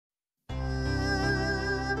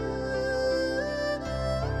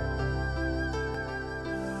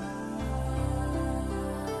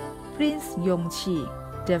Prince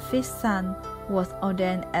YongQi, the fifth son, was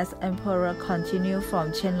ordained as emperor continued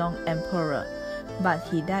from Qianlong Emperor, but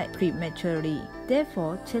he died prematurely.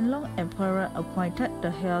 Therefore, Qianlong Emperor appointed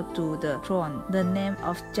the heir to the throne. The name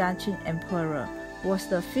of Jia Qing Emperor was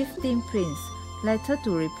the 15th prince, later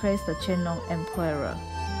to replace the Qianlong Emperor.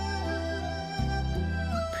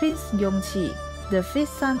 Prince YongQi, the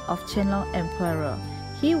fifth son of Qianlong Emperor.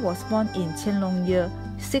 He was born in Qianlong year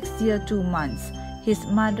 6 years 2 months. His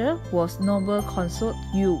mother was Noble Consort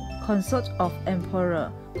Yu, consort of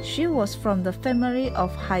Emperor. She was from the family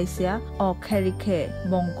of Hai Chia or Keliyete,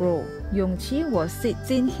 Mongol. YongQi was sick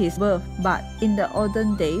since his birth, but in the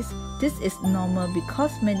olden days, this is normal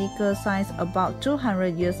because medical science about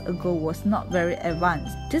 200 years ago was not very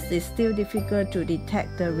advanced. This is still difficult to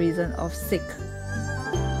detect the reason of sick.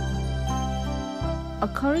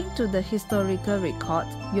 According to the historical record,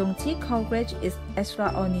 YongQi's courage is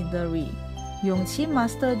extraordinary. YongQi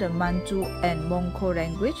mastered the Manchu and Mongol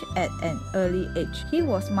language at an early age. He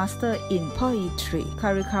was master in poetry,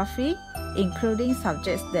 calligraphy, including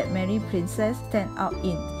subjects that many princes stand out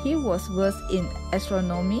in. He was versed in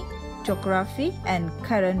astronomy, geography, and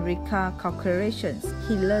calendrical calculations.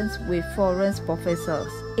 He learns with foreign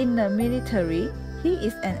professors. In the military, he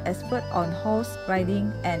is an expert on horse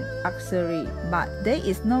riding and archery, but there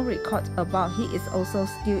is no record about he is also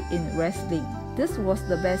skilled in wrestling. This was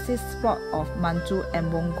the basic sport of Manchu and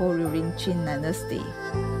Mongol during Qing Dynasty.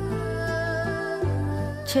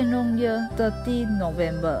 Qianlong year 30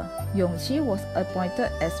 November, YongQi was appointed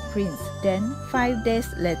as prince. Then, 5 days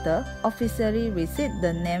later, officially received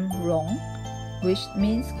the name Long, which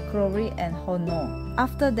means glory and honor.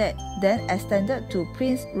 After that, then extended to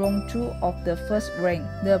Prince Rongzhu of the first rank.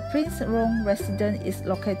 The Prince Rong residence is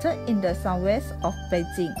located in the southwest of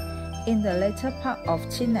Beijing, in the later part of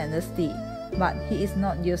Qing Dynasty, but he is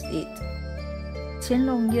not used it.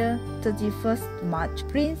 Qianlong year 31st March,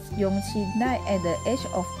 Prince YongQi died at the age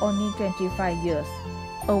of only 25 years.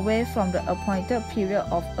 Away from the appointed period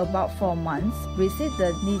of about 4 months, received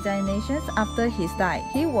the designations after his death.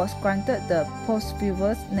 He was granted the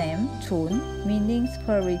posthumous name Chun, meaning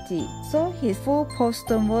purity. So his full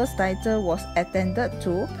posthumous title was extended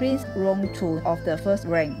to Prince Rongchun of the first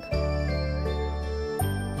rank.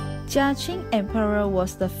 Jiaqing Emperor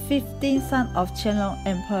was the 15th son of Qianlong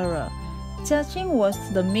Emperor. Jiaqing was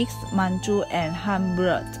the mixed Manchu and Han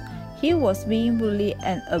blood. He was being bullied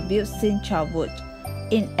and abused since childhood.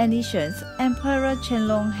 In addition, Emperor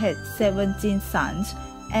Qianlong had 17 sons,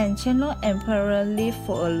 and Qianlong Emperor lived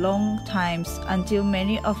for a long time until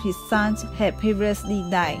many of his sons had previously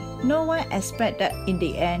died. No one expected that in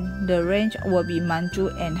the end, the range would be Manchu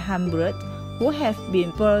and Han blood, who have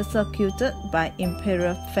been persecuted by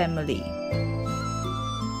imperial family.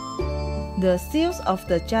 The seals of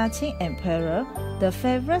the Jiaqing Emperor, the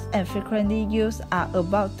favorites and frequently used, are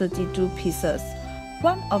about 32 pieces.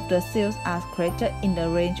 One of the seals are created in the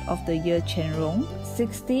range of the year Qianlong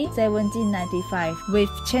 1795, with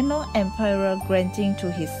Qianlong Emperor granting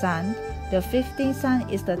to his son. The 15th son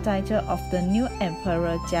is the title of the new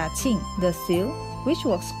Emperor Jiaqing. The seal, which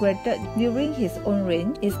was created during his own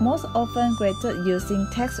reign, is most often created using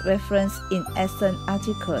text reference in ancient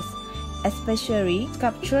articles, especially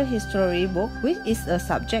sculpture history book, which is a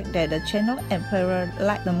subject that the Qianlong Emperor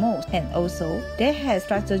liked the most, and also they had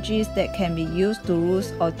strategies that can be used to rule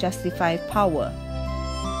or justify power.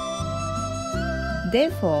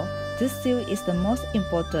 Therefore, this seal is the most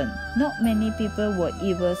important. Not many people will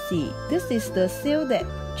ever see. This is the seal that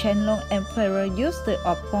Qianlong Emperor used to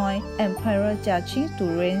appoint Emperor Jiaqing to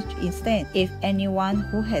reign instead. If anyone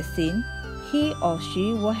who has seen, he or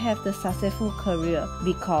she will have the successful career,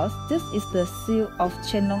 because this is the seal of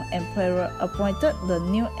Qianlong Emperor appointed the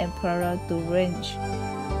new emperor to reign.